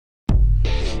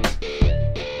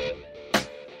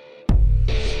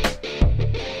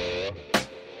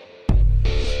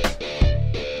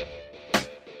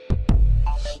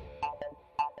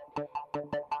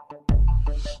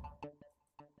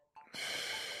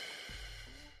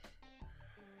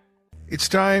It's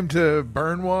time to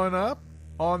burn one up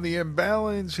on the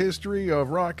Imbalanced History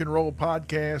of Rock and Roll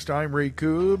podcast. I'm Ray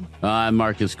Koob. I'm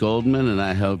Marcus Goldman, and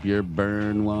I hope your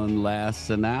burn one lasts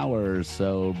an hour or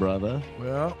so, brother.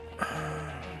 Well,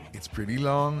 it's pretty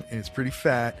long and it's pretty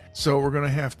fat, so we're going to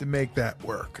have to make that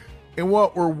work. And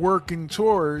what we're working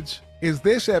towards is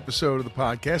this episode of the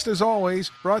podcast, as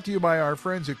always, brought to you by our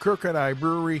friends at Crooked Eye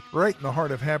Brewery, right in the heart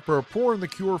of Hatboro, pouring the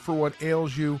cure for what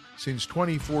ails you since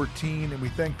 2014, and we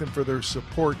thank them for their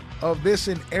support of this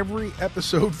and every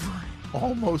episode for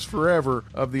almost forever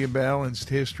of the Imbalanced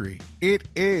History. It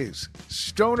is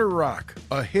Stoner Rock,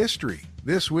 a history,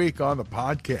 this week on the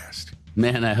podcast.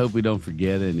 Man, I hope we don't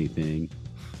forget anything.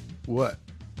 What?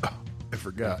 Oh, I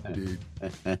forgot, dude.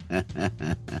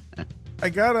 I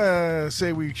gotta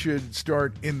say we should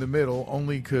start in the middle,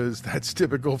 only because that's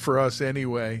typical for us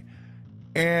anyway.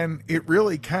 And it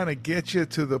really kind of gets you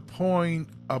to the point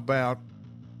about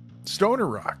Stoner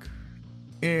Rock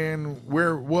and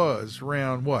where it was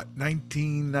around,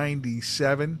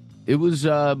 1997? It was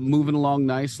moving along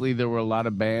nicely. There were a lot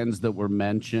of bands that were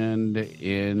mentioned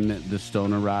in the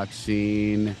Stoner Rock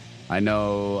scene. I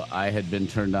know I had been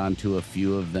turned on to a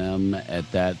few of them at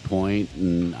that point,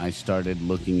 and I started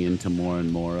looking into more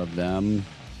and more of them.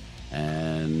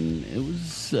 And it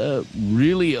was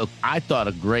really, I thought,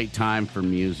 a great time for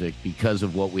music because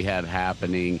of what we had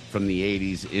happening from the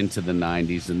 80s into the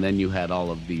 90s. And then you had all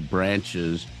of the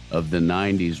branches of the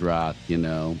 90s rock,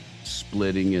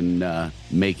 splitting and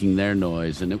making their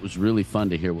noise. And it was really fun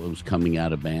to hear what was coming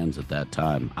out of bands at that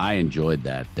time. I enjoyed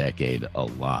that decade a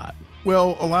lot.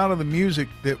 Well, a lot of the music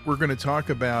that we're going to talk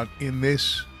about in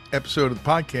this episode of the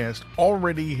podcast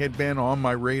already had been on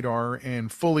my radar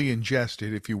and fully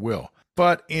ingested, if you will.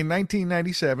 But in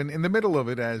 1997, in the middle of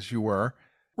it, as you were,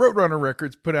 Roadrunner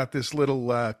Records put out this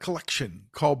little collection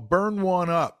called Burn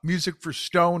One Up, Music for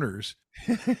Stoners.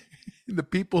 The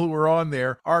people who are on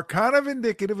there are kind of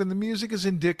indicative, and the music is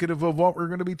indicative of what we're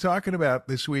going to be talking about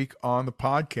this week on the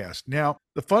podcast. Now,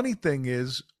 the funny thing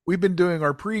is, we've been doing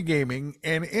our pre-gaming,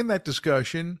 and in that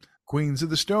discussion, Queens of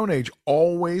the Stone Age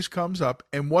always comes up.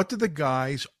 And what do the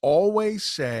guys always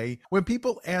say when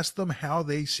people ask them how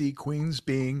they see Queens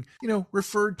being,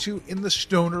 referred to in the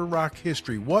stoner rock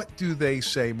history? What do they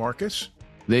say, Marcus?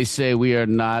 They say we are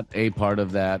not a part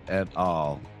of that at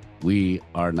all. We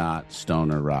are not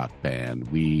stoner rock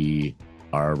band. We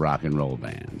are a rock and roll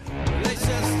band. They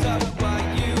just stop by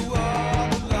you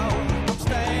all alone. I'm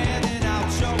standing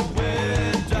out your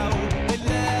window. They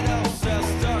let us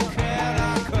sister, can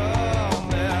I come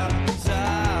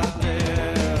inside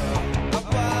there? I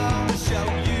wanna show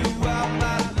you all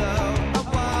my love. I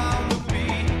wanna be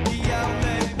the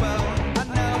only one. I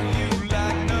know you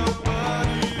like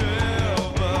nobody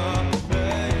ever,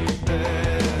 baby.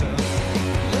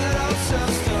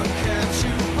 Sister, can't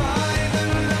you find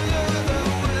another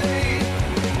way?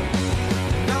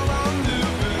 Now I'm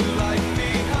living like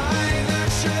behind the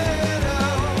shadow.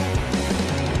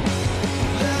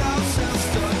 Little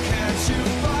sister, can't you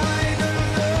find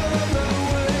another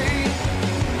way?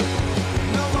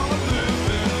 Now I'm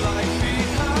living like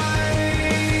behind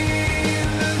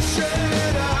the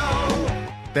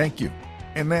shadow. Thank you.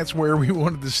 And that's where we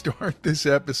wanted to start this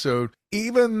episode,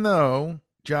 even though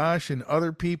Josh and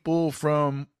other people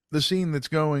from the scene that's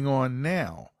going on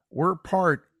now were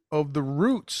part of the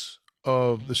roots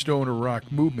of the stoner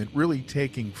rock movement really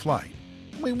taking flight.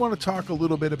 We want to talk a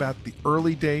little bit about the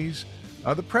early days,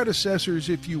 the predecessors,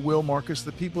 if you will, Marcus,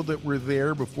 the people that were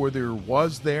there before there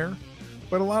was there.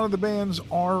 But a lot of the bands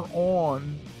are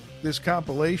on this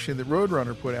compilation that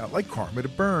Roadrunner put out, like Karma to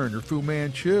Burn or Fu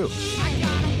Manchu.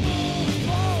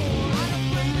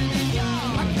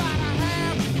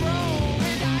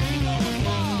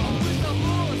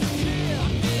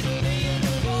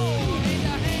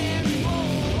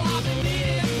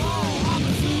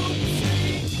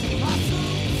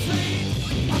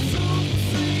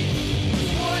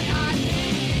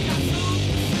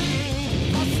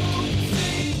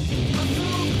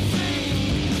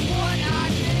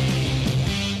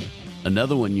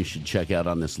 Another one you should check out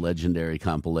on this legendary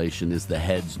compilation is The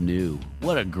Heads New.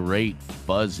 What a great,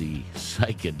 fuzzy,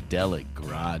 psychedelic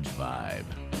garage vibe.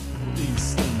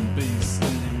 Beastin',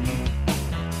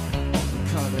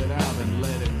 cut it out and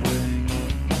let it ring.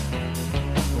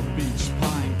 A beach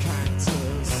pine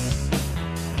cactus,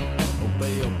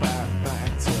 obey your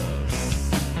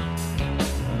backbackters,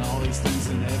 and all these things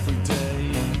in every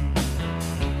day.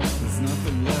 There's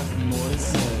nothing left more to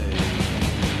say.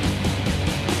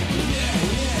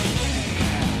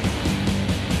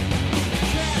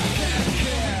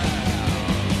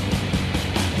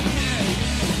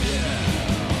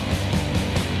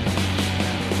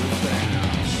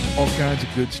 All kinds of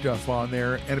good stuff on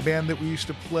there. And a band that we used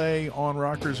to play on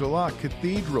Rockers a lot,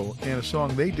 Cathedral, and a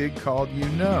song they did called You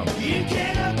Know. You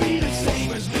cannot be the same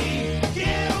as me.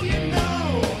 Girl, you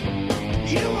know.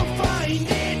 You will find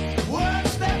it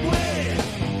works that way.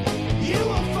 You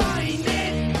will find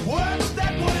it works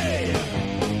that way.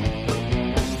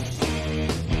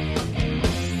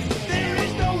 There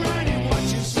is no right in what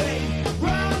you say.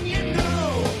 Wrong, you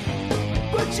know.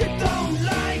 But you don't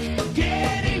like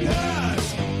getting hurt.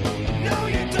 No,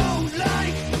 you don't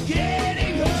like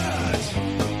getting hurt.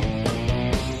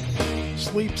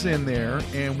 Sleep's in there,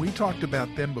 and we talked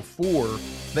about them before.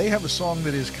 They have a song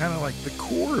that is kind of like the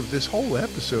core of this whole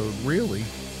episode, really.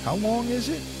 How long is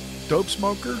it? Dope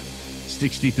Smoker?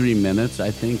 63 minutes,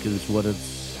 I think, is what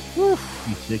it's.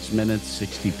 56 minutes,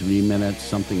 63 minutes,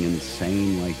 something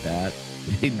insane like that.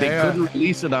 They couldn't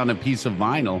release it on a piece of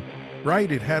vinyl.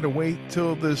 Right, it had to wait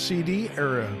till the CD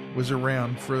era was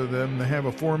around for them to have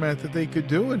a format that they could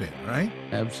do it in, right?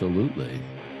 Absolutely.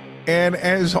 And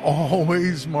as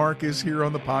always, Mark is here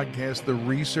on the podcast, the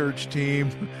research team.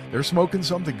 They're smoking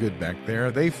something good back there.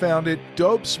 They found it,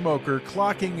 Dope Smoker,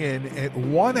 clocking in at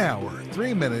 1 hour,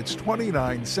 3 minutes,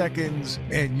 29 seconds.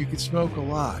 And you can smoke a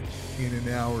lot in an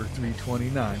hour,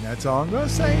 3:29. That's all I'm going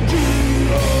to say.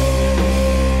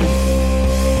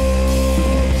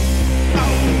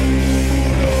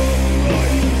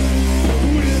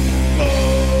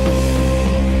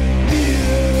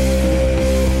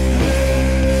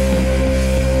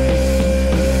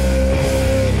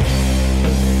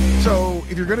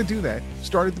 If you're going to do that,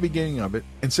 start at the beginning of it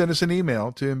and send us an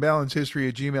email to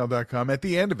imbalancehistory@gmail.com at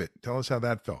the end of it. Tell us how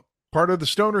that felt. Part of the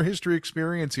Stoner History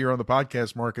experience here on the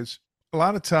podcast, Marcus. A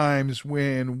lot of times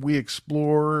when we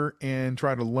explore and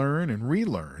try to learn and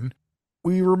relearn,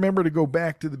 we remember to go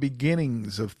back to the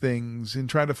beginnings of things and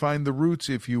try to find the roots,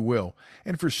 if you will.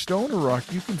 And for stoner rock,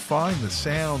 you can find the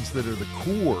sounds that are the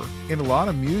core in a lot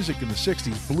of music in the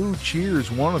 60s. Blue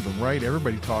Cheer's one of them, right?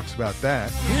 Everybody talks about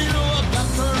that.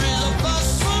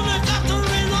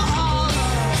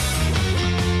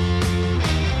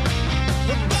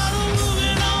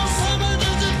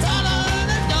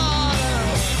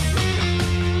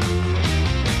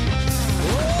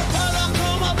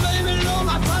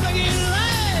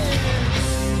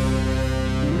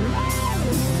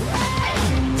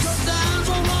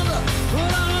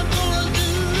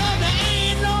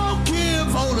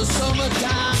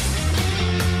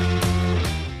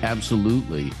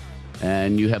 Absolutely.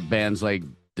 And you have bands like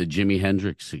the Jimi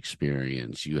Hendrix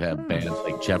Experience. You have bands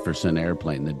like Jefferson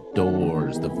Airplane, The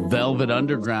Doors, the Velvet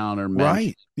Underground are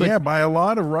mentioned. Right. Yeah, by a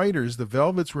lot of writers, the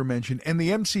Velvets were mentioned. And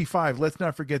the MC5, let's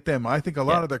not forget them. I think a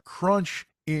lot of the crunch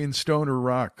in stoner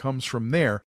rock comes from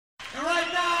there. And right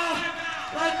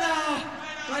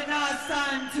now it's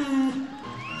time to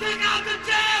kick out the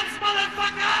jams,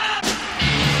 motherfucker!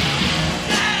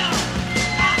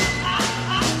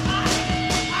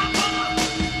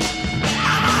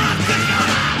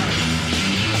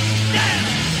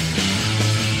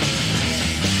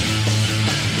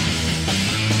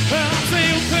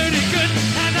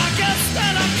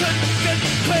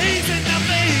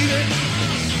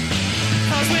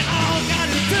 We all got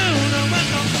to do no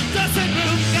matter dressing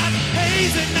room got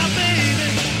hazy now, baby.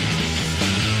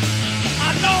 I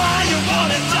know how you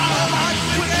want it, John.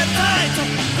 With that tight,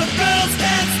 the girls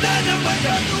can't stand it when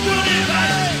you're doing it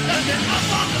right. Let me up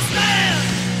on the stand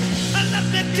and let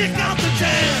me kick out the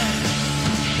jam.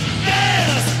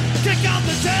 Yes, kick out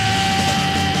the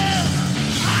jam.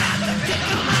 I have to kick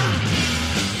them out.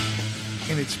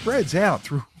 And it spreads out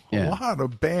through a lot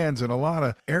of bands and a lot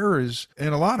of eras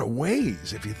in a lot of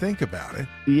ways, if you think about it.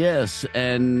 Yes,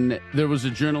 and there was a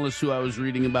journalist who I was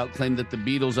reading about claimed that the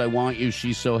Beatles' I Want You,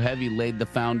 She's So Heavy laid the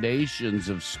foundations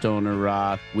of stoner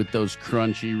rock with those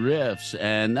crunchy riffs,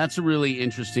 and that's a really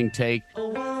interesting take.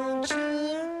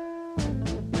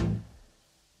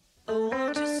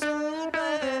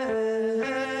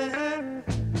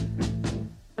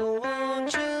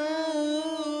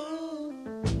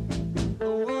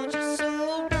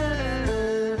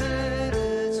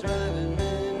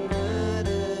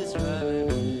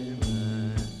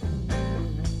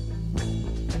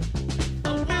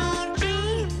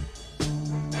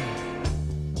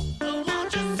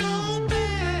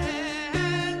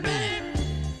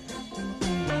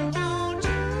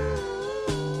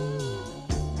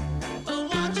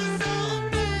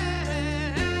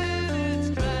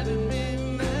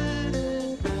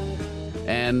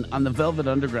 And on the Velvet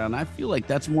Underground, I feel like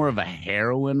that's more of a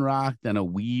heroin rock than a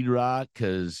weed rock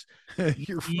because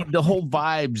the whole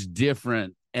vibe's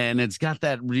different and it's got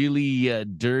that really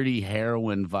dirty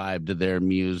heroin vibe to their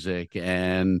music.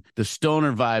 And the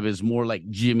stoner vibe is more like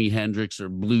Jimi Hendrix or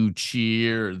Blue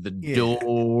Cheer or the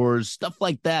Doors, stuff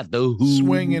like that. The Who.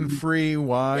 Swinging free,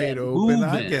 wide open. Moving.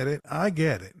 I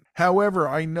get it. However,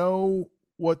 I know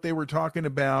what they were talking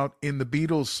about in the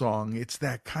Beatles song. It's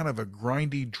that kind of a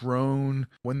grindy drone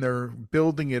when they're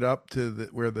building it up to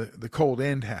where the cold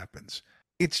end happens.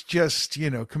 It's just,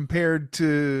 compared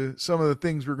to some of the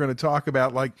things we're going to talk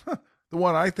about, like the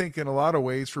one I think in a lot of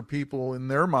ways for people in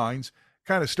their minds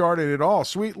kind of started it all.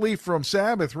 Sweet Leaf from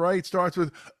Sabbath, right? Starts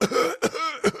with,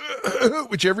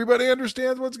 which everybody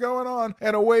understands what's going on.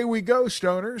 And away we go,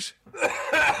 stoners.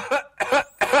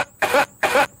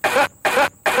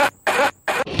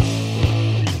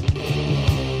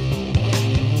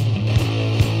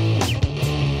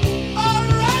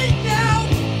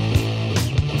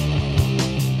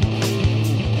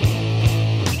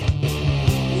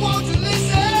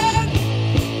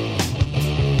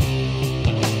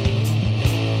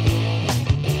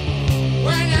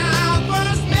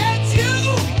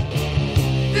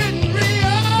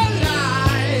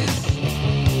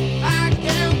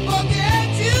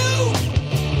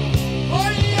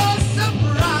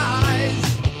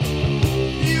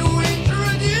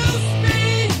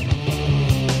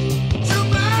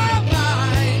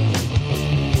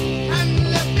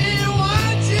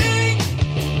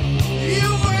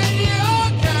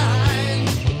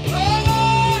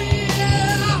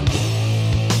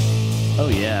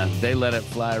 They let it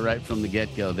fly right from the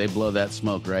get-go. They blow that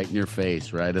smoke right in your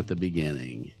face right at the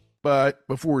beginning. But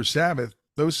before Sabbath,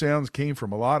 those sounds came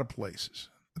from a lot of places.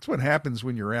 That's what happens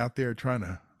when you're out there trying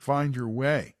to find your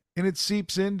way. And it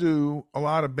seeps into a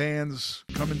lot of bands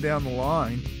coming down the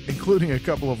line, including a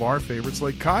couple of our favorites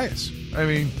like Kyuss. I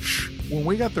mean, when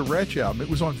we got the Wretch album, it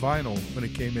was on vinyl when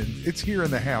it came in. It's here in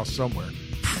the house somewhere.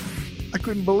 I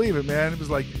couldn't believe it, man. It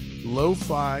was like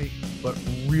lo-fi, but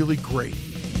really great.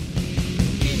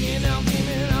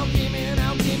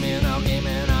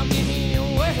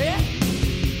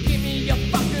 Give me your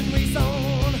fucking reason,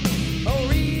 a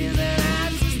reason I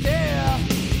just stare.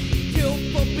 Kill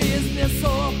for business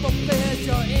or for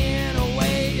pleasure in a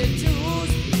way you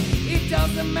choose. It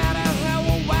doesn't matter how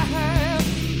or why,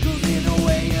 'cause either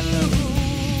way you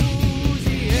lose,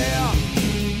 yeah.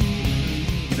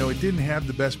 It didn't have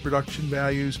the best production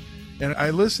values. And I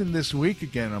listened this week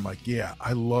again. I'm like, yeah,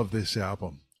 I love this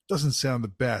album. Doesn't sound the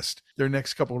best. Their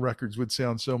next couple of records would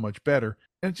sound so much better.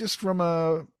 And just from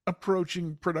a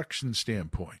approaching production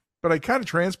standpoint. But I kind of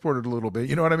transported a little bit.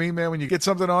 You know what I mean, man? When you get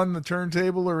something on the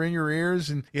turntable or in your ears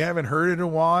and you haven't heard it in a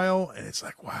while, and it's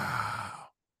like, wow.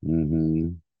 Mm-hmm.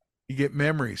 You get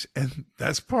memories. And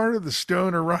that's part of the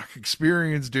stoner rock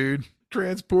experience, dude.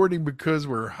 Transporting because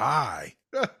we're high.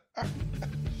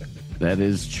 That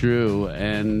is true.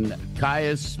 And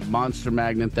Kyuss, Monster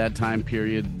Magnet, that time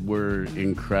period were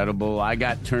incredible. I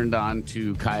got turned on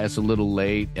to Kyuss a little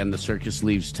late, and The Circus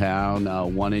Leaves Town,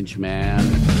 1 Inch Man.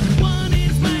 1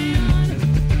 Inch Man,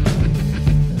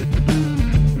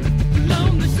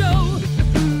 long the show.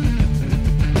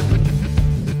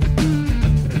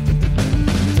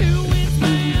 2 Inch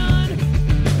Man,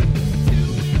 2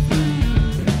 Inch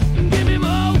Man, give me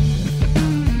more.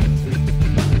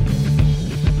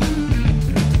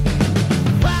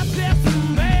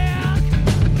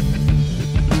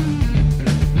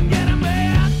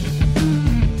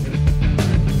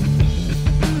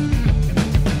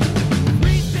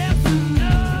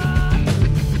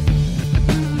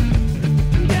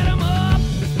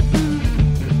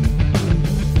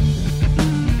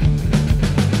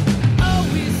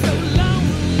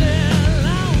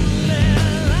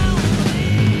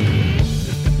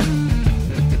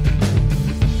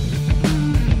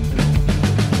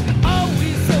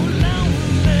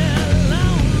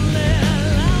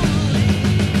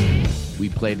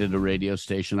 Played at a radio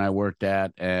station I worked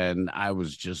at, and I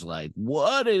was just like,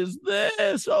 what is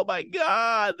this? Oh my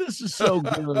God, this is so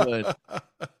good.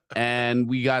 And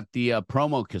we got the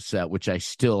promo cassette, which I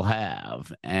still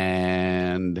have.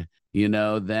 And,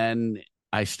 then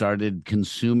I started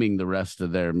consuming the rest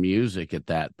of their music at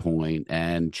that point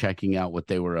and checking out what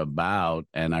they were about.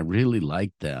 And I really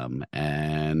liked them.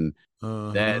 And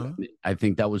that I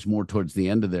think that was more towards the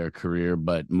end of their career,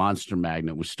 but Monster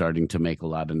Magnet was starting to make a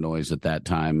lot of noise at that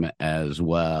time as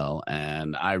well.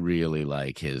 And I really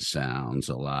like his sounds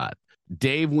a lot.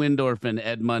 Dave Windorf and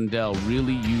Ed Mundell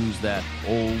really used that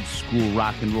old school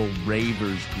rock and roll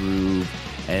ravers groove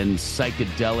and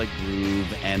psychedelic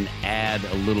groove and add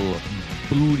a little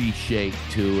booty shake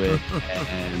to it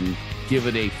and give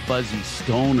it a fuzzy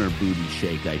stoner booty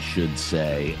shake, I should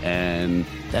say. And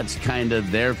that's kind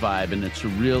of their vibe, and it's a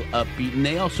real upbeat. And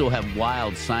they also have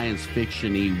wild science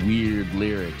fiction-y, weird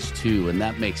lyrics, too, and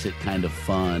that makes it kind of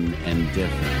fun and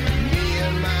different. Me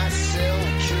and myself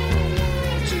cure the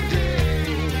world today.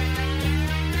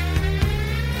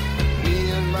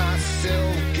 Me and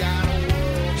myself got a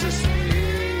world to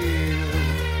save.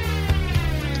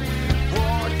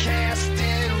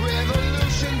 Broadcasted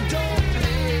revolution don't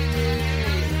play.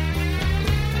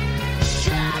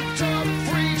 Strapped up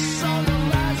freaks on the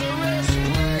Lazarus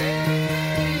plane.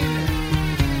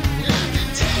 I can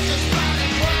tell just by the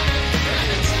grind, I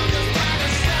can tell just by the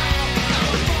style. I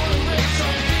was born and raised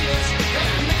on Venus, and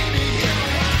I may be here a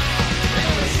while.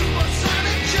 I'm a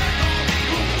supersonic jerk-off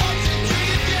who walks into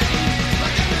your game.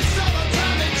 Like I'm a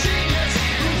summertime genius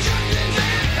who jumped into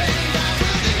the pain. I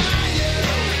will deny you.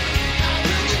 I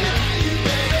will deny you,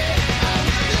 baby. I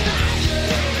will deny you.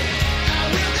 I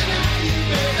will deny you,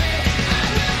 baby. I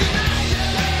will deny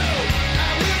you. I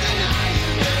will deny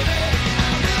you, baby.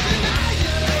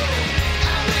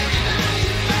 I will deny you. I will deny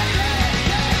you,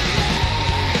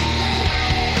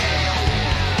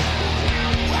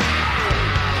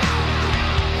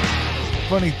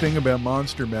 Funny thing about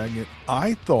Monster Magnet,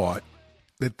 I thought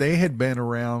that they had been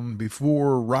around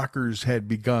before rockers had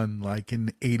begun, like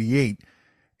in 88.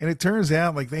 And it turns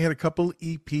out like they had a couple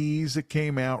EPs that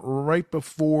came out right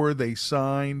before they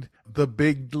signed the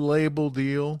big label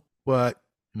deal. But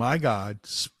my God,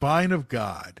 Spine of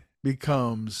God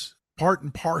becomes part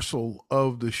and parcel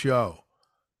of the show.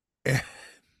 And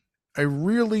I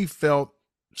really felt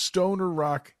stoner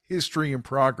rock history in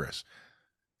progress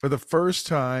for the first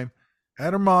time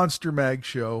at a Monster Mag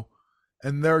show,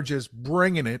 and they're just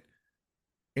bringing it,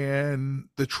 and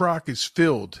the truck is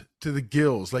filled to the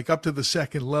gills, like up to the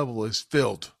second level is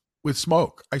filled with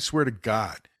smoke. I swear to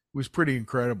God, it was pretty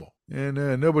incredible.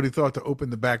 And nobody thought to open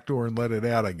the back door and let it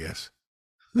out, I guess.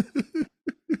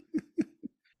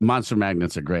 Monster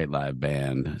Magnet's a great live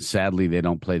band. Sadly, they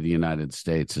don't play the United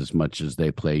States as much as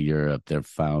they play Europe. They've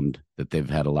found that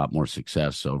they've had a lot more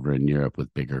success over in Europe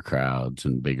with bigger crowds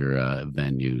and bigger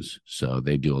venues. So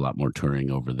they do a lot more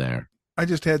touring over there. I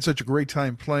just had such a great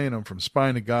time playing them, from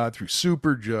Spine of God through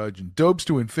Super Judge and Dopes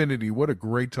to Infinity. What a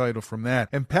great title from that.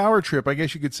 And Power Trip, I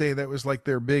guess you could say that was like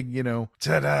their big,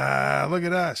 ta-da, look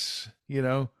at us,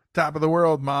 top of the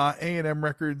world, ma, A&M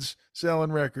Records,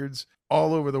 selling records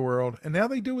all over the world. And now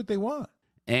they do what they want.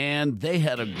 And they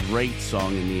had a great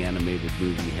song in the animated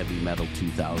movie Heavy Metal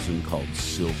 2000 called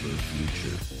Silver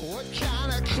Future. what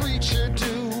kind of creature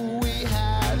do we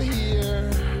have here?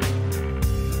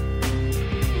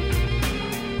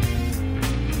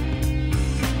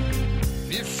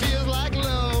 It feels like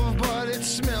love, but it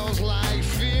smells like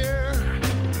fear.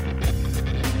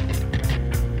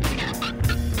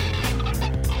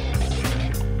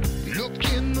 Look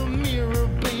in the mirror,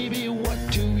 baby, what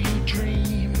do you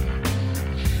dream?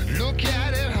 Look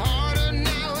at it harder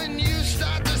now and you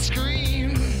start to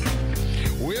scream.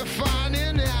 We're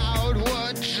finding out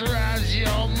what drives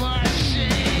your machine.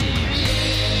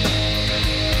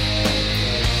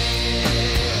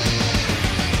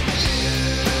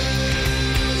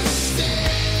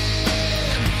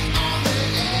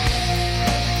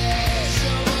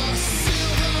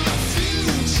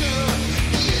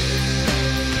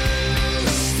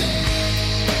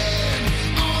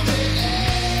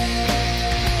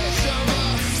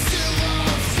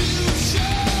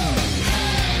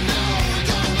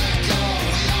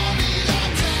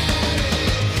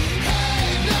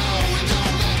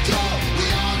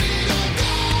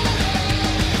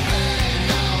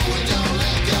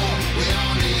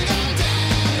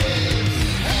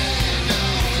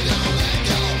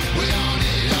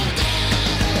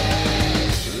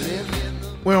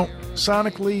 Well,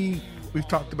 sonically, we've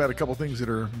talked about a couple things that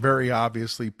are very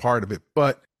obviously part of it,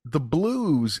 but the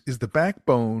blues is the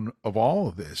backbone of all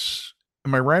of this.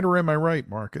 Am I right or am I right,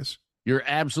 Marcus? You're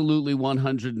absolutely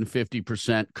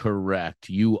 150% correct.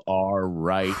 You are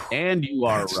right, and you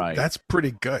are right. That's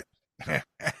pretty good.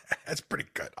 That's pretty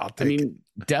good. I'll take it.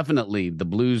 Definitely, the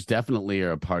blues definitely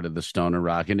are a part of the stoner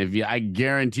rock. And I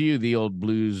guarantee you the old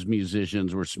blues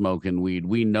musicians were smoking weed.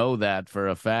 We know that for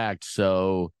a fact.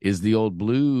 So is the old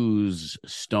blues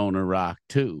stoner rock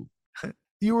too?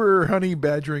 You were honey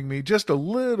badgering me just a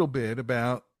little bit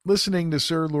about listening to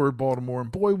Sir Lord Baltimore,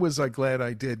 and boy, was I glad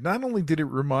I did. Not only did it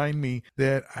remind me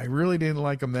that I really didn't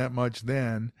like him that much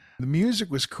then, the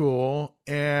music was cool,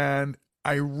 and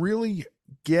I really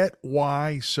get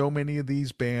why so many of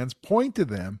these bands point to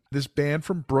them. This band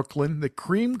from Brooklyn that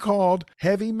Cream called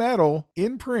heavy metal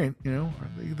in print,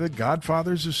 the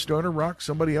godfathers of stoner rock,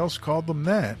 somebody else called them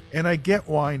that. And I get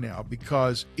why now,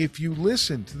 because if you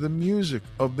listen to the music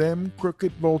of them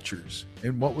Crooked Vultures,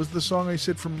 and what was the song I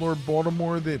said from Lord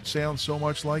Baltimore that sounds so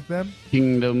much like them?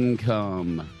 Kingdom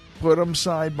Come. Put them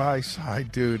side by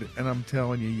side, dude, and I'm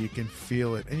telling you, you can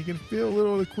feel it. And you can feel a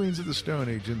little of the Queens of the Stone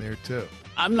Age in there, too.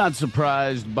 I'm not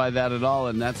surprised by that at all,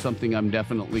 and that's something I'm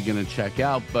definitely going to check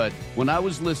out. But when I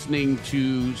was listening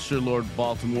to Sir Lord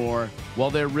Baltimore, while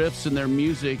their riffs and their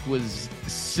music was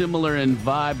similar in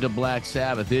vibe to Black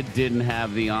Sabbath, it didn't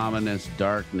have the ominous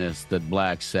darkness that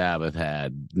Black Sabbath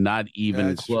had, not even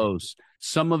That's close. True.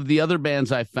 Some of the other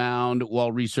bands I found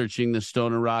while researching the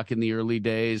stoner rock in the early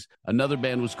days, another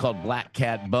band was called Black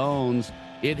Cat Bones.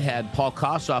 It had Paul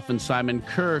Kossoff and Simon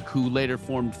Kirke, who later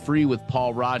formed Free with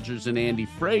Paul Rogers and Andy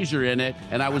Fraser in it.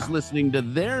 And I was listening to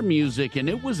their music, and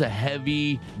it was a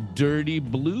heavy, dirty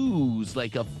blues,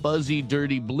 like a fuzzy,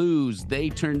 dirty blues. They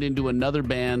turned into another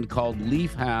band called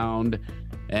Leaf Hound,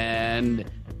 and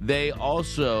they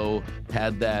also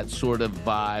had that sort of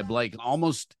vibe, like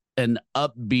almost an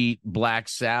upbeat Black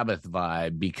Sabbath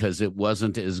vibe, because it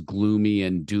wasn't as gloomy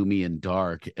and doomy and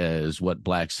dark as what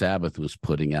Black Sabbath was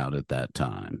putting out at that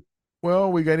time.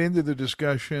 Well, we got into the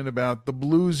discussion about the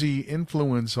bluesy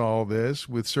influence, all this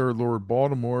with Sir Lord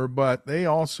Baltimore, but they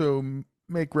also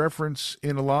make reference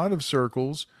in a lot of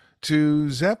circles to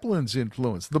Zeppelin's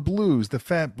influence, the blues, the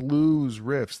fat blues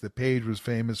riffs that Page was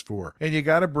famous for. And you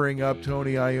got to bring up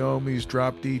Tony Iommi's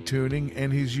drop D tuning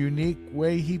and his unique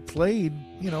way he played,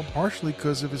 partially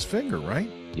because of his finger, right?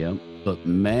 Yep. But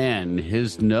man,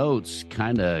 his notes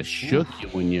kind of shook you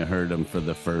when you heard him for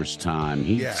the first time.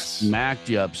 He smacked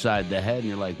you upside the head and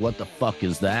you're like, what the fuck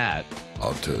is that?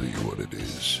 I'll tell you what it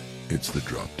is. It's the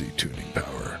drop D tuning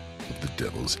power of the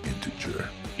devil's integer.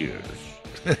 Yes.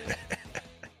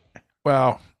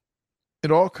 Well, it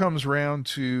all comes round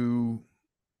to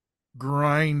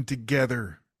grind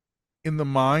together in the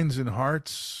minds and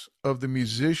hearts of the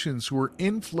musicians who were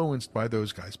influenced by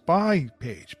those guys, by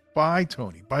Page, by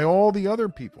Tony, by all the other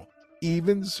people,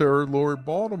 even Sir Lord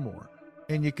Baltimore.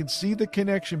 And you can see the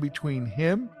connection between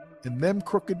him and them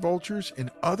Crooked Vultures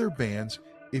and other bands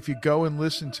if you go and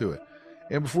listen to it.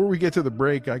 And before we get to the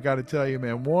break, I got to tell you,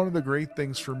 man, one of the great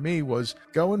things for me was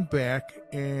going back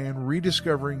and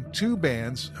rediscovering two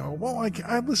bands.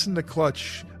 I listened to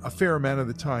Clutch a fair amount of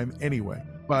the time anyway,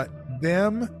 but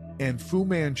them and Fu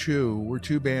Manchu were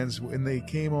two bands when they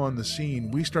came on the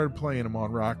scene. We started playing them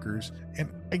on Rockers, and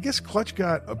I guess Clutch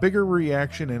got a bigger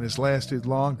reaction and has lasted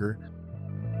longer.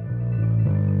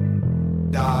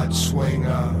 Dodge Swinger,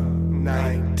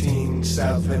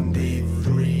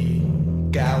 1973.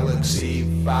 Galaxy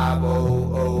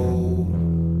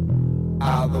 500,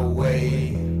 out the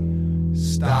way,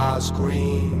 stars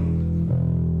green,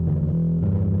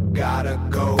 gotta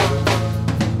go.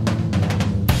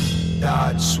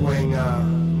 Dodge Swinger,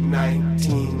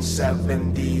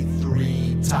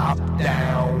 1973, top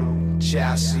down,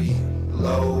 chassis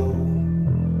low,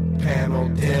 panel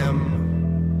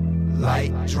dim,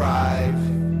 light drive,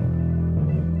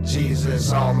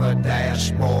 Jesus on the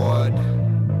dashboard.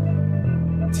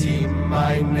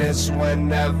 T-minus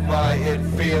whenever it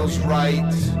feels right.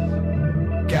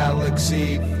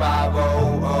 Galaxy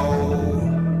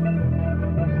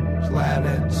 500.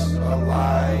 Planets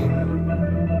align.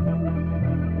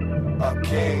 A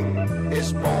king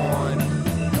is born.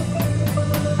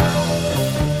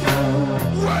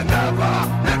 Whenever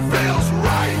it feels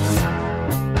right.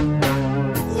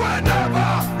 Whenever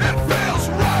it feels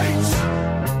right.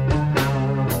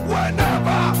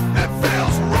 Whenever it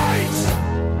feels right.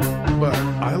 But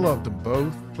I loved them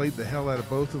both, played the hell out of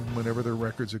both of them whenever their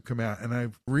records had come out, and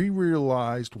I've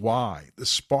realized why. The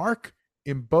spark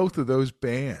in both of those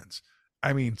bands.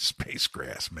 I mean,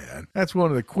 Spacegrass, man. That's one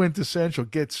of the quintessential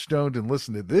get stoned and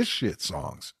listen to this shit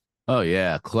songs. Oh,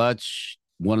 yeah. Clutch,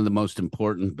 one of the most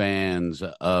important bands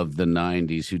of the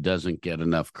 90s who doesn't get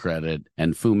enough credit.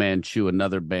 And Fu Manchu,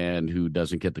 another band who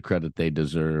doesn't get the credit they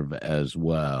deserve as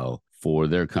well for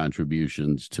their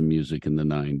contributions to music in the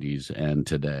 90s and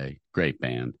today. Great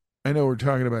band. I know we're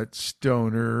talking about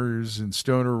stoners and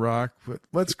stoner rock, but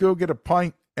let's go get a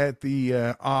pint at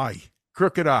the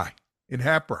Crooked Eye in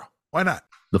Hatboro. Why not?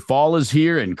 The fall is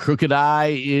here and Crooked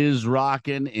Eye is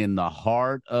rocking in the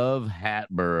heart of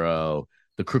Hatboro.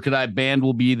 The Crooked Eye Band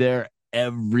will be there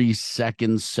every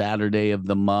second Saturday of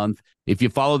the month. If you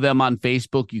follow them on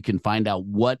Facebook, you can find out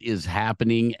what is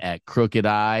happening at Crooked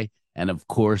Eye and, of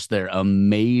course, their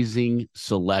amazing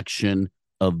selection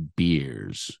of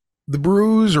beers. The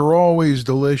brews are always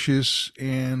delicious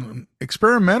and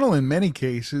experimental in many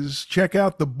cases. Check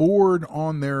out the board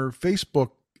on their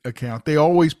Facebook account. They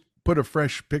always put a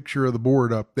fresh picture of the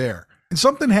board up there. And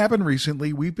something happened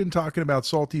recently. We've been talking about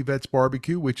Salty Vets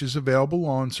Barbecue, which is available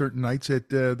on certain nights at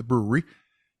the brewery.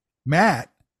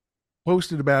 Matt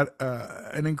posted about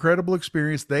an incredible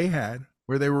experience they had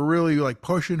where they were really like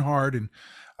pushing hard and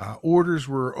orders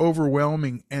were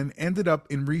overwhelming, and ended up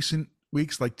in recent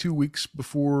weeks, like 2 weeks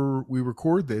before we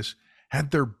record this,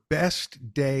 had their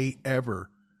best day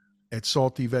ever at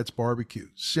Salty Vets Barbecue,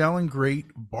 selling great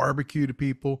barbecue to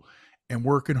people and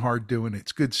working hard doing it.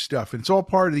 It's good stuff. And it's all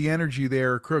part of the energy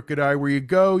there at Crooked Eye, where you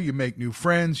go, you make new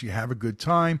friends, you have a good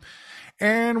time,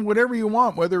 and whatever you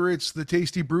want, whether it's the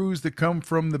tasty brews that come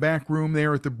from the back room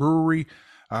there at the brewery,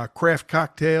 craft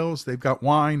cocktails, they've got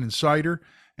wine and cider,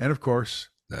 and of course,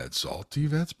 that's Salty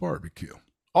Vets Barbecue.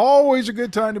 Always a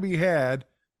good time to be had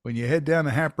when you head down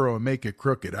to Hatboro and make it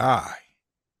Crooked Eye.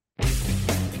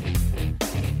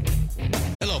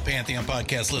 Hello, Pantheon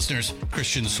Podcast listeners.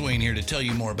 Christian Swain here to tell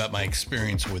you more about my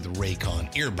experience with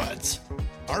Raycon earbuds.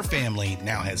 Our family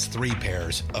now has 3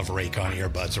 pairs of Raycon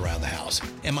earbuds around the house,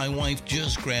 and my wife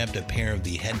just grabbed a pair of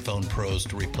the Headphone Pros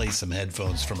to replace some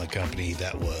headphones from a company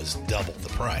that was double the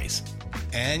price.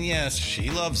 And yes, she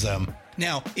loves them.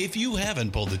 Now, if you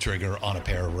haven't pulled the trigger on a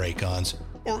pair of Raycons,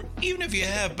 or even if you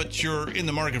have, but you're in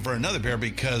the market for another pair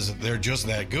because they're just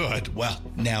that good, well,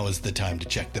 now is the time to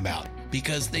check them out,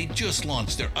 because they just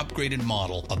launched their upgraded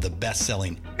model of the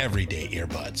best-selling everyday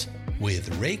earbuds.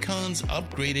 With Raycon's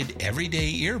upgraded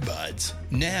everyday earbuds,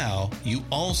 now you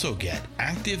also get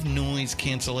active noise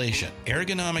cancellation,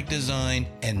 ergonomic design,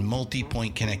 and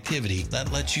multi-point connectivity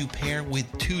that lets you pair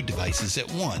with 2 devices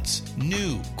at once.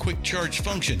 New quick charge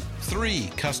function, 3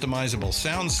 customizable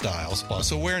sound styles,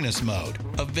 plus awareness mode.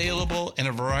 Available in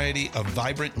a variety of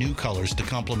vibrant new colors to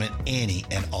complement any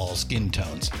and all skin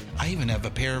tones. I even have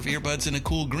a pair of earbuds in a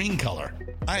cool green color.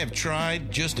 I have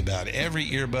tried just about every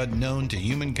earbud known to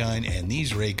humankind, and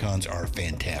these Raycons are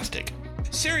fantastic.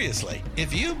 Seriously,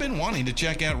 if you've been wanting to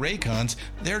check out Raycons,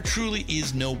 there truly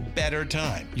is no better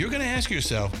time. You're going to ask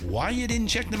yourself why you didn't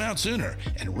check them out sooner,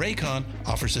 and Raycon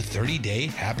offers a 30-day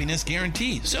happiness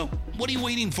guarantee. So what are you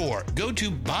waiting for? Go to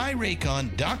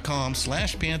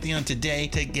buyraycon.com/Pantheon today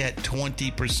to get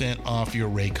 20% off your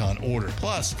Raycon order,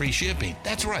 plus free shipping.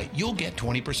 That's right, you'll get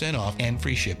 20% off and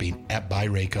free shipping at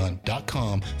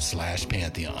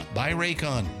buyraycon.com/Pantheon.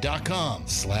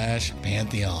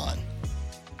 buyraycon.com/Pantheon.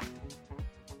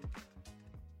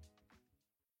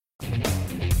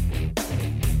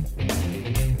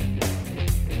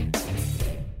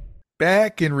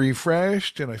 Back and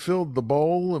refreshed, and I filled the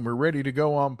bowl, and we're ready to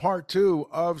go on part 2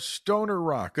 of Stoner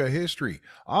Rock, a history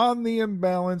on the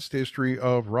imbalanced history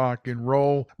of rock and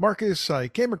roll. Marcus, I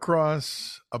came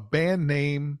across a band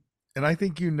name, and I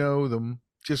think you know them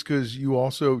just because you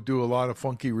also do a lot of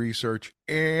funky research,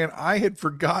 and I had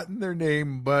forgotten their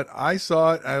name, but I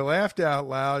saw it, I laughed out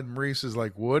loud, and Maurice is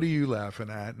like, "What are you laughing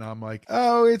at?" And I'm like,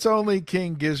 "Oh, it's only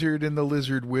King Gizzard and the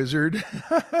Lizard Wizard."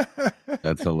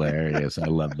 That's hilarious. I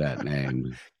love that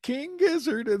name. King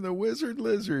Gizzard and the Wizard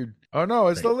Lizard. Oh, no,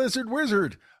 it's the Lizard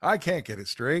Wizard. I can't get it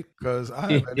straight because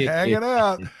I've been hanging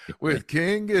out with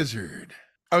King Gizzard.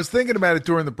 I was thinking about it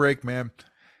during the break, man.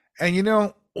 And, you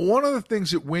know, one of the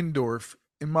things that Windorf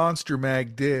and Monster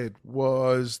Mag did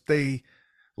was they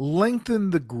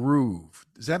lengthened the groove.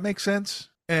 Does that make sense?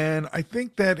 And I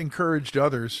think that encouraged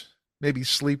others. Maybe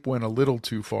Sleep went a little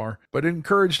too far, but it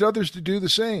encouraged others to do the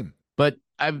same. But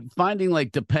I'm finding,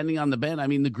 like, depending on the band, I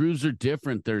mean, the grooves are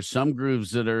different. There's some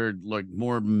grooves that are like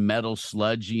more metal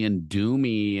sludgy and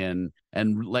doomy, and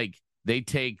like they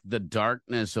take the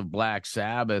darkness of Black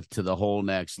Sabbath to the whole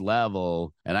next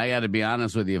level. And I got to be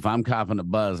honest with you, if I'm coughing a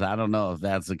buzz, I don't know if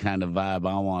that's the kind of vibe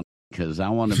I want, because I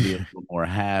want to be a little more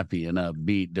happy and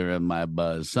upbeat during my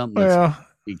buzz. Something that's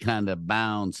kind of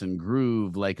bounce and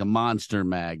groove like a Monster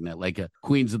Magnet, like a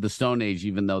Queens of the Stone Age,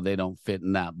 even though they don't fit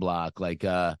in that block, like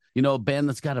a band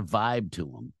that's got a vibe to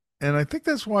them. And I think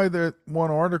that's why the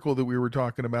one article that we were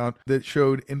talking about that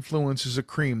showed influences of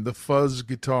Cream, the fuzz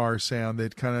guitar sound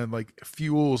that kind of like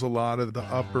fuels a lot of the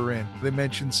upper end. They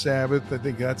mentioned Sabbath. I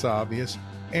think that's obvious.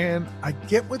 And I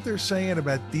get what they're saying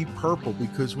about Deep Purple,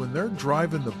 because when they're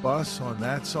driving the bus on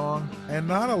that song, and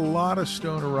not a lot of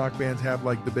stoner rock bands have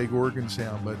like the big organ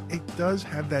sound, but it does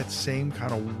have that same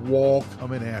kind of wall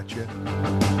coming at you.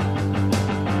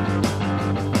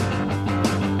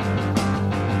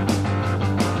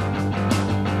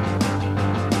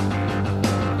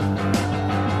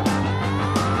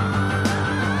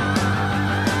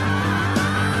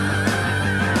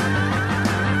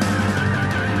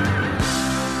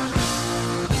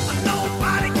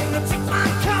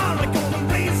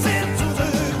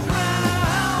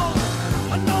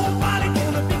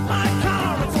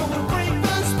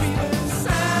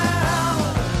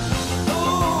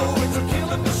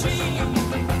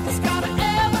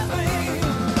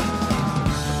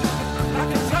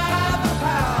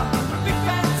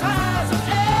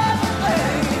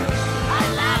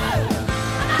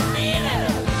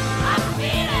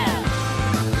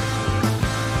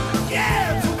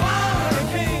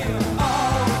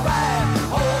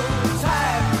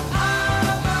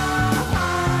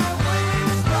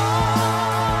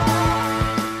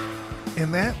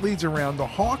 Rides Around the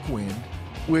Hawkwind,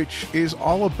 which is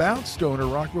all about stoner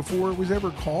rock before it was ever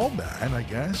called that, I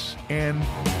guess. And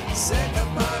Sick of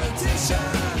politicians,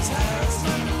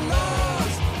 harassment and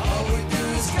laws. All we do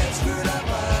is get screwed up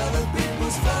by other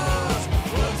people's flaws.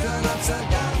 World's gone upside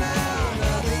down now,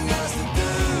 nothing else to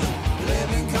do.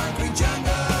 Live in concrete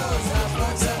jungles, have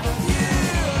lots of a view,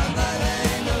 and that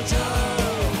ain't no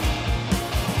joke.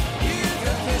 You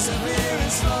can persevere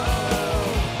and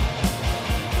slow,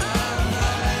 and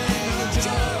that ain't no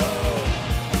joke.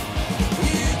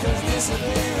 You can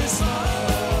disappear and slow.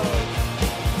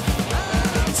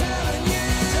 I'm telling you,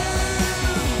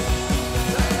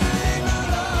 there ain't no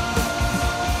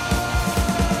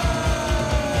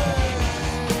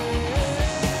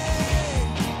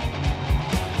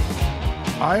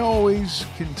I always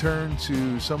can turn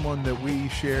to someone that we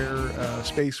share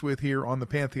space with here on the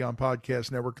Pantheon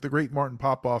Podcast Network, the great Martin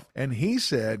Popoff, and he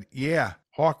said, yeah,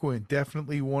 Hawkwind,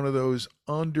 definitely one of those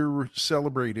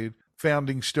under-celebrated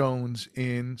founding stones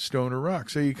in stoner rock.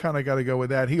 So you kind of got to go with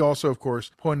that. He also, of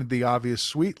course, pointed the obvious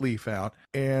Sweet Leaf out.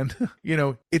 And, you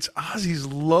know, it's Ozzy's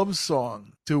love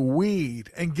song to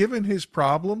weed. And given his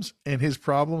problems and his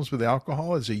problems with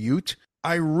alcohol as a Ute,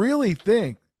 I really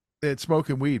think that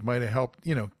smoking weed might have helped,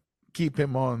 you know, keep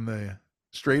him on the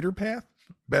straighter path,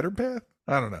 better path.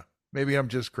 I don't know. Maybe I'm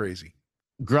just crazy.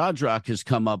 Garage rock has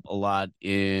come up a lot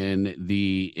in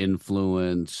the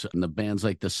influence and the bands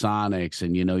like the Sonics,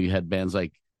 and you know, you had bands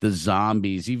like the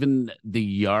Zombies, even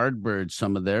the Yardbirds.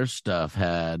 Some of their stuff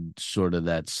had sort of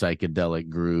that psychedelic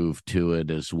groove to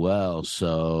it as well.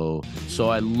 So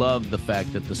I love the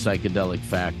fact that the psychedelic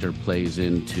factor plays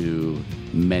into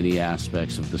many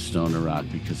aspects of the stoner rock,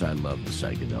 because I love the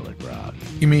psychedelic rock.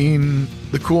 You mean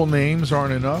the cool names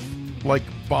aren't enough? Like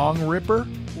Bong Ripper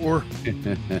or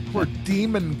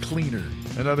Demon Cleaner,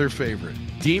 another favorite.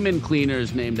 Demon Cleaner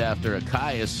is named after a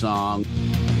Kaya song.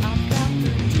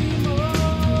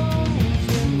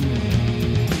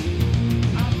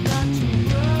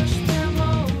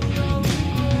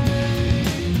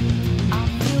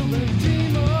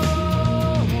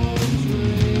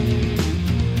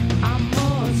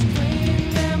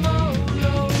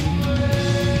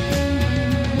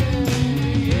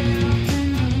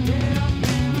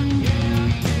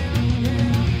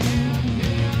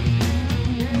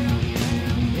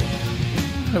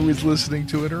 I was listening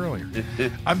to it earlier.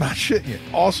 I'm not shitting you.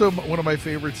 Also, one of my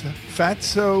favorites,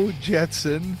 Fatso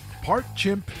Jetson, Part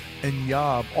Chimp, and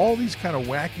Yob. All these kind of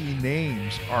wacky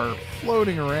names are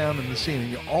floating around in the scene, and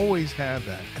you always have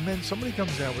that. And then somebody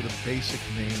comes out with a basic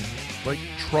name like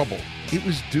Trouble. It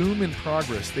was Doom in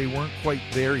progress. They weren't quite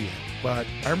there yet. But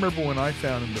I remember when I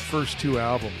found them, the first two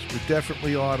albums were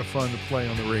definitely a lot of fun to play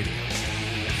on the radio.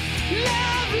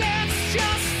 Love, let's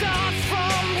just start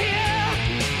from here.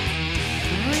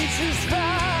 Reach as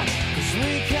far as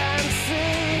we can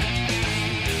see.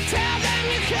 Tell them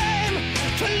you came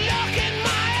to look in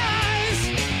my eyes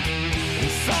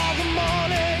and saw the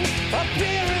morning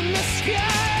appear in the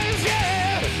skies,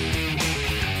 yeah.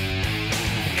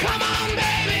 Come on,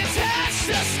 baby, touch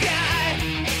the sky.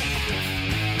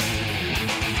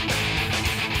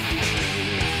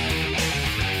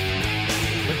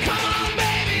 Come on,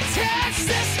 baby, touch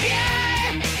the sky.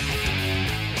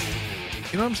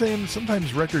 You know what I'm saying?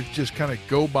 Sometimes records just kind of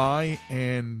go by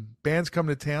and bands come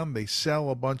to town, they sell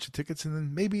a bunch of tickets, and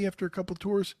then maybe after a couple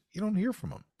tours, you don't hear from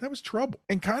them. That was Trouble.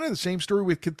 And kind of the same story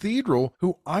with Cathedral,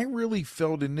 who I really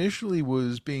felt initially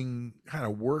was being kind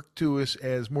of worked to us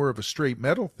as more of a straight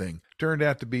metal thing. Turned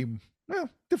out to be, well,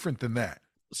 different than that.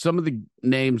 Some of the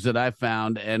names that I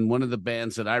found, and one of the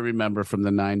bands that I remember from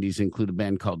the 90s include a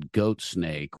band called Goat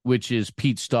Snake, which is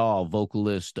Pete Stahl,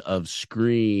 vocalist of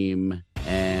Scream,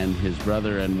 and his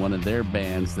brother, and one of their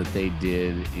bands that they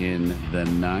did in the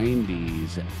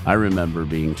 90s. I remember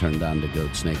being turned on to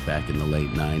Goat Snake back in the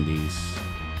late 90s.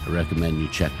 I recommend you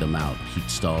check them out. Pete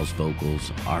Stahl's vocals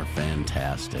are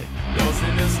fantastic. Goes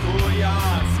in the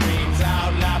schoolyard, screams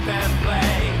out, laugh and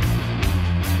play.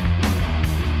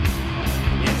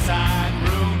 Inside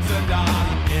rooms are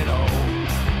dark and old.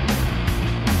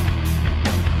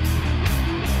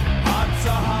 Hearts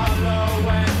are hollow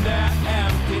and they're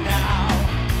empty now.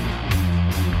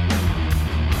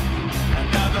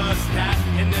 Another snap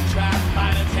in the trap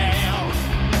by the tail.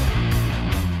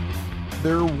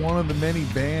 They're one of the many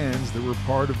bands that were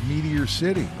part of Meteor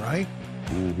City, right?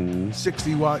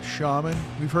 60 Watt Shaman,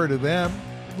 we've heard of them.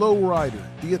 Lowrider,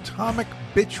 the Atomic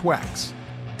Bitchwax,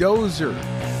 Dozer.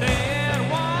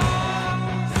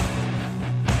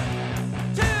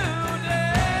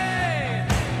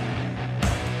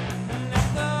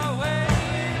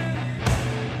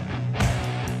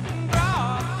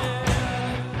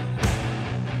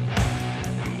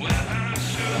 Well,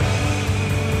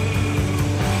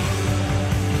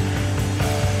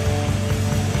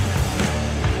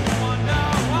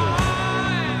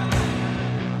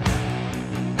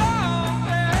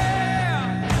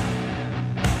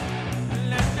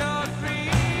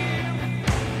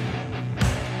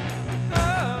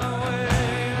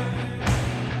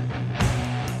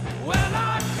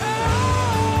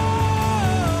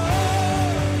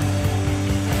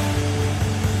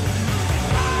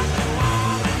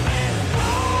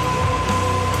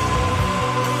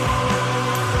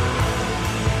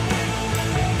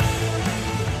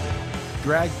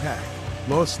 Drag Pack,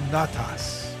 Los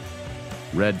Natas.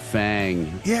 Red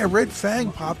Fang. Yeah, Red Fang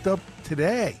popped up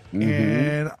today.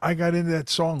 And I got into that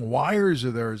song Wires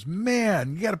of theirs.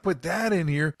 Man, you got to put that in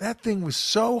here. That thing was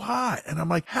so hot. And I'm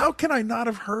like, how can I not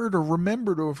have heard or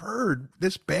remember to have heard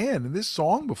this band and this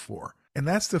song before? And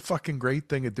that's the fucking great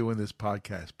thing of doing this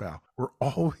podcast, pal. We're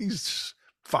always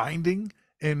finding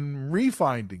and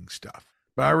refinding stuff.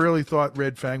 But I really thought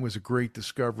Red Fang was a great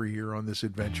discovery here on this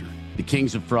adventure. The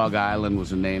Kings of Frog Island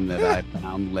was a name that I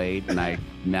found late, and I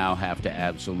now have to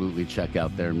absolutely check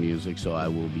out their music, so I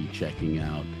will be checking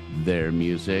out their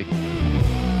music.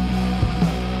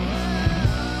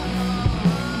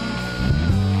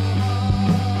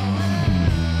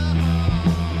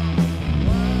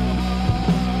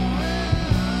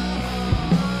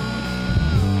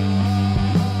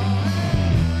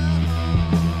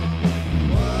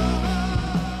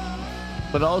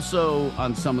 But also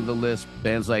on some of the lists,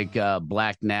 bands like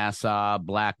Black Nassau,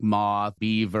 Black Moth,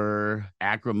 Beaver,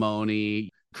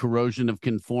 Acrimony, Corrosion of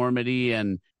Conformity.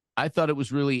 And I thought it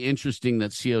was really interesting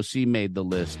that COC made the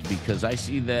list because I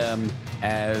see them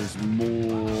as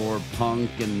more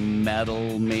punk and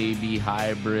metal, maybe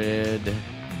hybrid,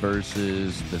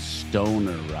 versus the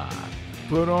stoner rock.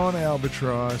 Put on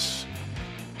Albatross,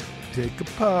 take a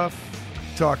puff,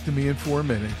 talk to me in 4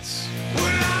 minutes.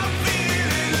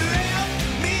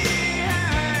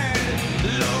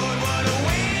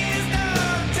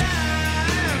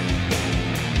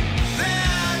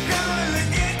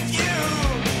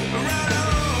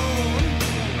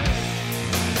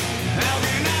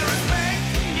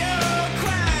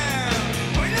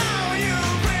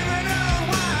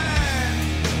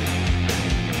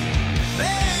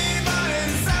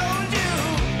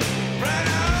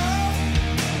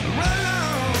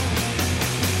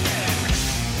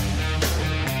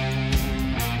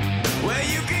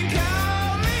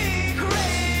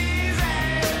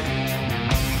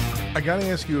 I got to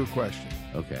ask you a question.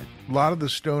 Okay. A lot of the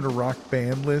stoner rock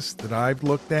band lists that I've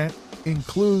looked at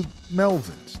include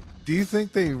Melvins. Do you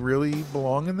think they really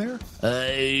belong in there?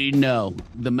 No.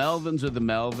 The Melvins are the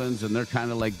Melvins, and they're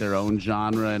kind of like their own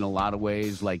genre in a lot of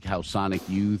ways, like how Sonic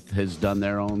Youth has done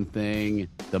their own thing.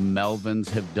 The Melvins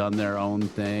have done their own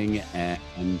thing,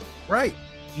 and Right.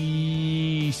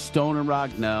 stoner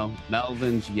rock, no.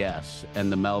 Melvins, yes.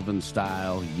 And the Melvin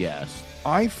style, yes.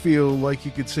 I feel like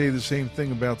you could say the same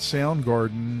thing about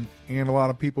Soundgarden, and a lot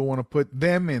of people want to put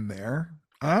them in there.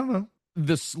 I don't know.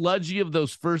 The sludgy of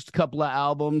those first couple of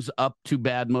albums up to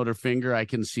Bad Motor Finger, I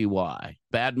can see why.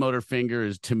 Bad Motor Finger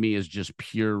is, to me, is just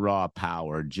pure raw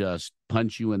power, just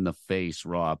punch you in the face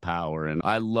raw power. And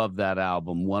I love that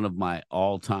album, one of my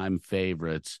all-time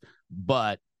favorites.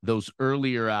 But those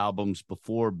earlier albums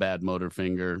before Bad Motor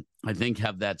Finger, I think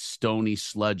have that stony,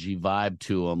 sludgy vibe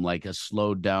to them, like a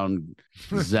slowed down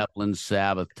Zeppelin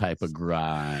Sabbath type of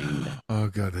grind. Oh,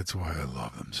 God, that's why I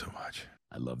love them so much.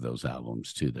 I love those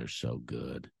albums, too. They're so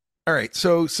good. All right,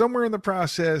 so somewhere in the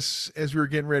process, as we were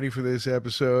getting ready for this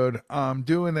episode, I'm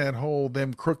doing that whole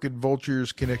them Crooked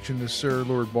Vultures connection to Sir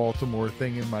Lord Baltimore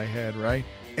thing in my head, right?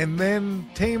 And then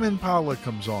Tame Impala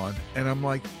comes on, and I'm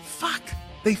like, fuck.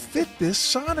 They fit this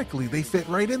sonically. They fit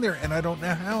right in there, and I don't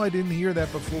know how I didn't hear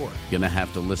that before. Gonna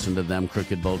have to listen to them,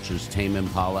 Crooked Vultures, Tame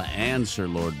Impala, and Sir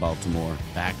Lord Baltimore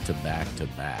back to back to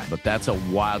back. But that's a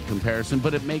wild comparison,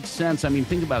 but it makes sense. I mean,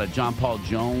 think about it. John Paul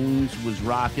Jones was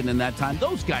rocking in that time.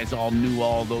 Those guys all knew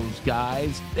all those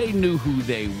guys. They knew who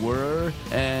they were,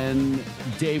 and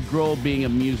Dave Grohl, being a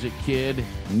music kid,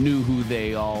 knew who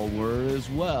they all were as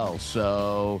well.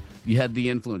 So you had the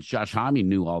influence. Josh Homme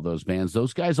knew all those bands.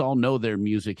 Those guys all know their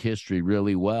music history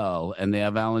really well, and they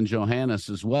have Alan Johannes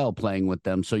as well playing with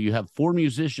them. So you have 4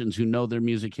 musicians who know their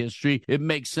music history. It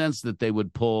makes sense that they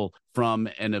would pull from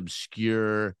an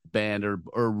obscure band or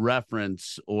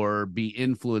reference or be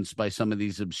influenced by some of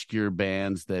these obscure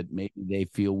bands that maybe they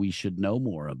feel we should know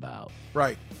more about.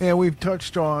 Right. And we've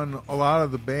touched on a lot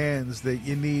of the bands that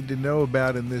you need to know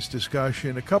about in this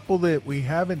discussion. A couple that we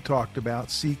haven't talked about,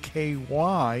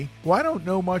 CKY, who I don't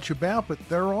know much about, but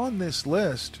they're on this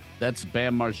list. That's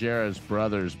Bam Margera's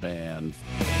brother's band.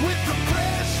 With the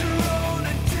pressure on,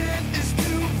 intent is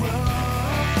to run.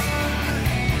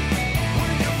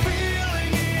 When you're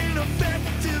feeling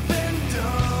ineffective and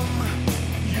dumb,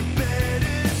 you bet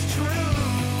it's true.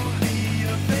 The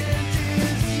event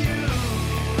is you.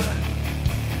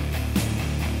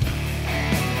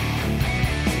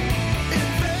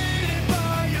 Invaded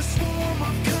by a swarm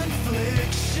of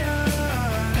confliction.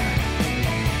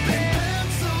 Been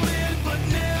penciled in but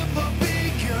never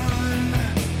begun.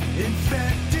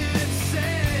 Infected,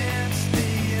 say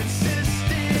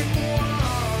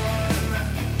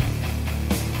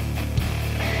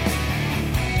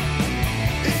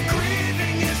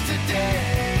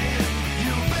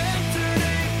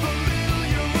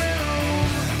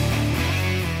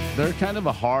kind of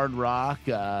a hard rock.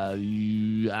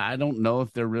 I don't know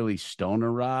if they're really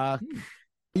stoner rock.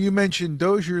 You mentioned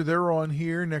Dozier. They're on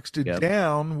here next to Yep.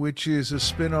 Down, which is a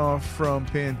spinoff from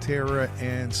Pantera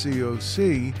and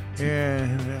COC.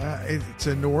 And it's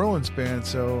a New Orleans band,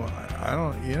 so I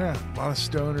don't, a lot of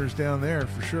stoners down there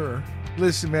for sure.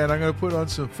 Listen, man, I'm going to put on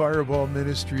some Fireball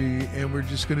Ministry and we're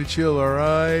just going to chill, all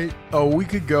right? Oh, we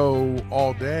could go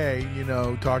all day,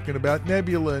 talking about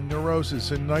Nebula and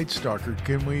Neurosis and Night Stalker.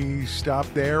 Can we stop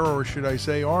there, or should I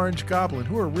say Orange Goblin,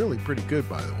 who are really pretty good,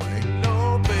 by the way?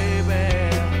 No,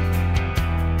 baby,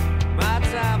 my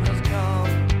time has come.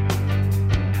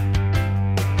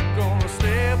 Gonna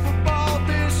step aboard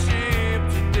this ship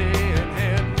today and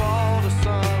head for the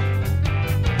sun.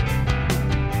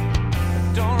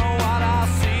 Don't know what I'll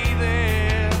see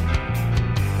there.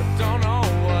 I don't know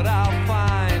what I'll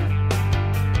find.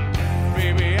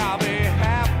 Baby, I'll be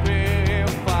happy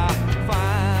if I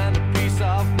find a peace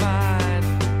of mind.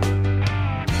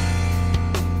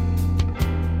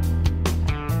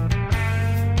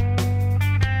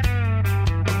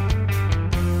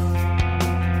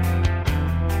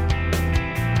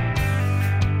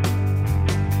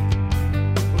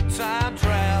 Time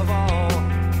travel,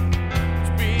 it's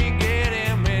been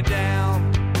getting me down.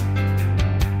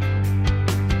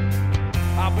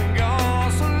 I've been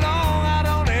gone so long, I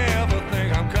don't ever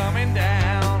think I'm coming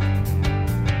down.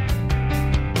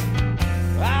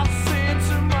 I've seen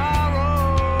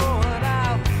tomorrow and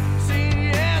I've seen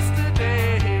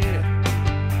yesterday.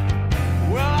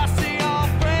 Will I see your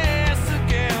face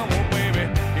again? Well, baby, I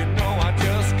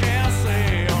just can't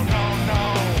say, oh no, no.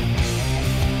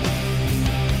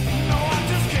 No, I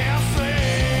just can't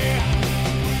say,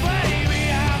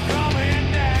 baby, I'm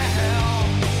coming down.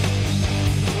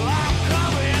 I'm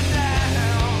coming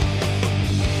down.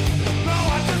 No,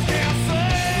 I just can't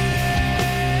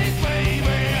say, baby,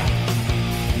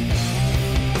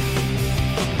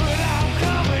 but I'm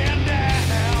coming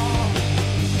down.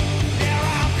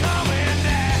 Yeah, I'm coming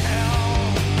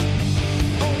down.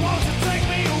 Oh, won't you take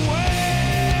me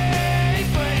away,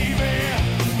 baby?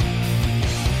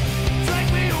 Take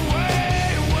me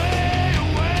away,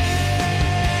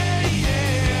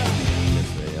 yeah. Yes,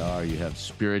 they are. You have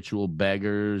Spiritual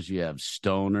Beggars, you have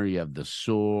Stoner, you have The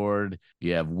Sword,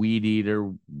 you have Weed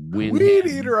Eater, Weed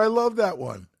Eater, I love that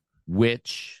one.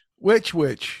 Witch. Which?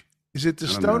 Is it the I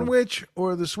don't Stone know. Witch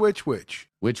or the Switch Witch?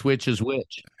 Which witch is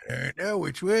which? I don't know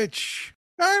which.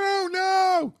 I don't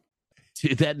know.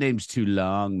 Dude, that name's too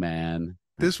long, man.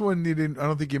 This one I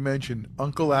don't think you mentioned.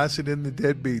 Uncle Acid and the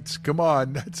Deadbeats. Come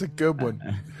on, that's a good one.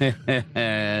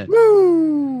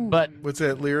 Woo! But What's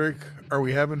that lyric? Are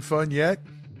we having fun yet?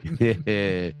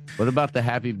 what about the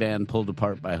happy band Pulled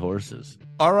Apart by Horses?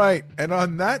 All right. And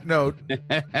on that note,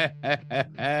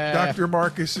 Dr.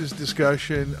 Marcus's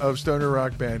discussion of stoner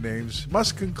rock band names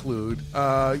must conclude.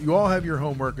 You all have your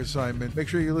homework assignment. Make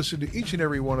sure you listen to each and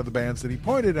every one of the bands that he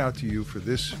pointed out to you for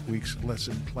this week's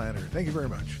lesson planner. Thank you very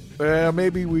much. Well,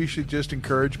 maybe we should just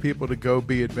encourage people to go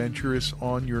be adventurous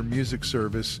on your music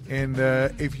service. And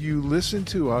if you listen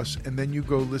to us and then you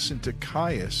go listen to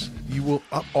Caius, you will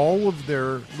up all of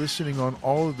their listening on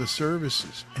all of the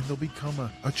services, and they'll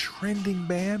become a trending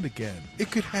band again. It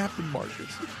could happen, Marcus.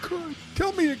 It could.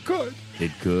 Tell me it could.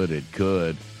 It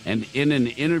could. And in an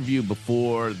interview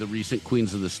before the recent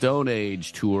Queens of the Stone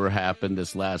Age tour happened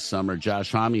this last summer,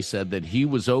 Josh Homme said that he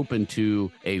was open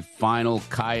to a final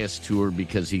Caius tour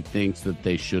because he thinks that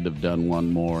they should have done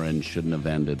one more and shouldn't have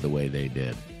ended the way they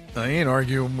did. I ain't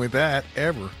arguing with that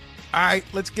ever. All right,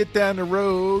 let's get down the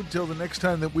road till the next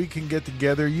time that we can get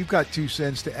together. You've got 2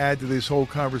 cents to add to this whole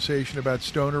conversation about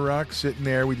stoner rock, sitting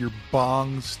there with your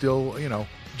bong still,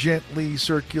 gently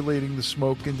circulating the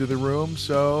smoke into the room.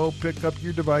 So pick up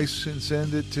your device and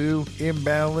send it to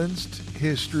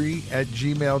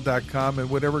imbalancedhistory@gmail.com, and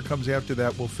whatever comes after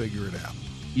that, we'll figure it out.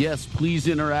 Yes, please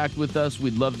interact with us.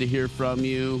 We'd love to hear from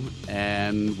you,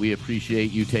 and we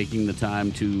appreciate you taking the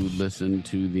time to listen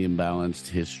to the imbalanced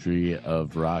history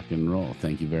of rock and roll.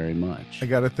 Thank you very much. I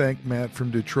got to thank Matt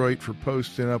from Detroit for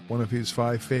posting up one of his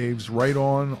 5 faves right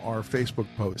on our Facebook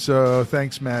post. So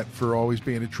thanks, Matt, for always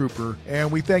being a trooper.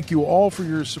 And we thank you all for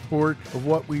your support of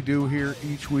what we do here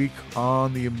each week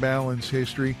on the Imbalanced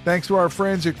History. Thanks to our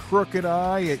friends at Crooked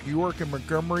Eye at York and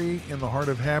Montgomery in the heart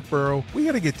of Hatboro. We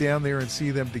got to get down there and see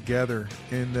them together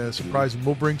and surprise them.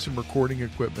 We'll bring some recording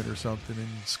equipment or something and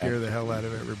scare the hell out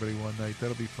of everybody one night.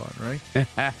 That'll be fun, right?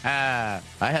 I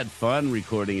had fun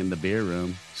recording in the beer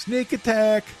room. Sneak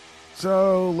attack.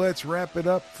 So let's wrap it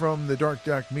up from the Dark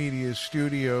Doc Media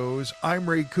studios. I'm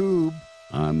Ray Koob,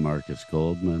 I'm Marcus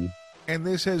Goldman. and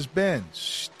this has been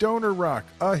Stoner Rock,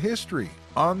 a history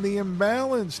on the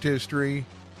Imbalanced History.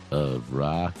 of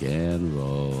rock and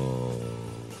roll.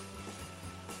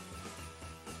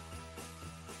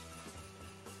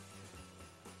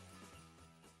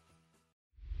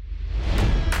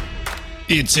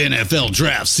 It's NFL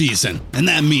draft season, and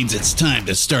that means it's time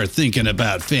to start thinking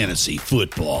about fantasy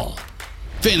football.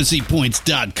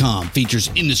 FantasyPoints.com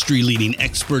features industry-leading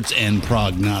experts and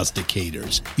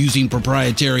prognosticators using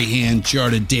proprietary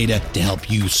hand-charted data to help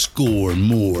you score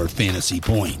more fantasy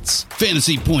points.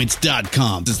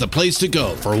 FantasyPoints.com is the place to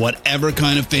go for whatever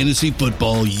kind of fantasy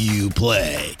football you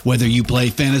play. Whether you play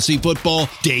fantasy football,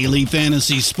 daily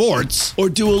fantasy sports, or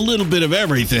do a little bit of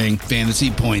everything,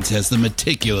 Fantasy Points has the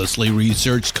meticulously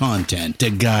researched content to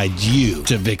guide you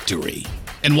to victory.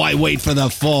 And why wait for the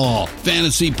fall?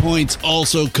 Fantasy Points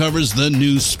also covers the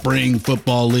new spring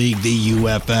football league, the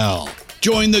UFL.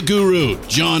 Join the guru,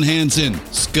 John Hansen,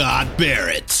 Scott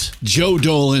Barrett, Joe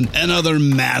Dolan, and other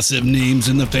massive names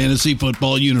in the fantasy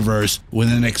football universe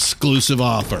with an exclusive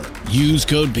offer. Use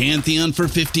code Pantheon for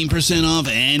 15% off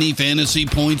any Fantasy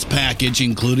Points package,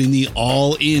 including the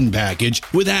all-in package,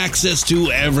 with access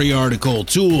to every article,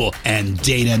 tool, and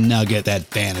data nugget that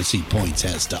Fantasy Points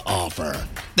has to offer.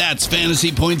 That's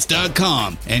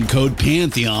FantasyPoints.com and code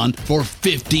Pantheon for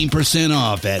 15%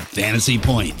 off at Fantasy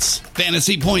Points.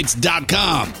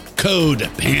 FantasyPoints.com, code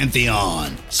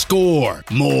Pantheon. Score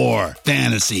more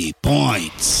fantasy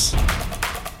points.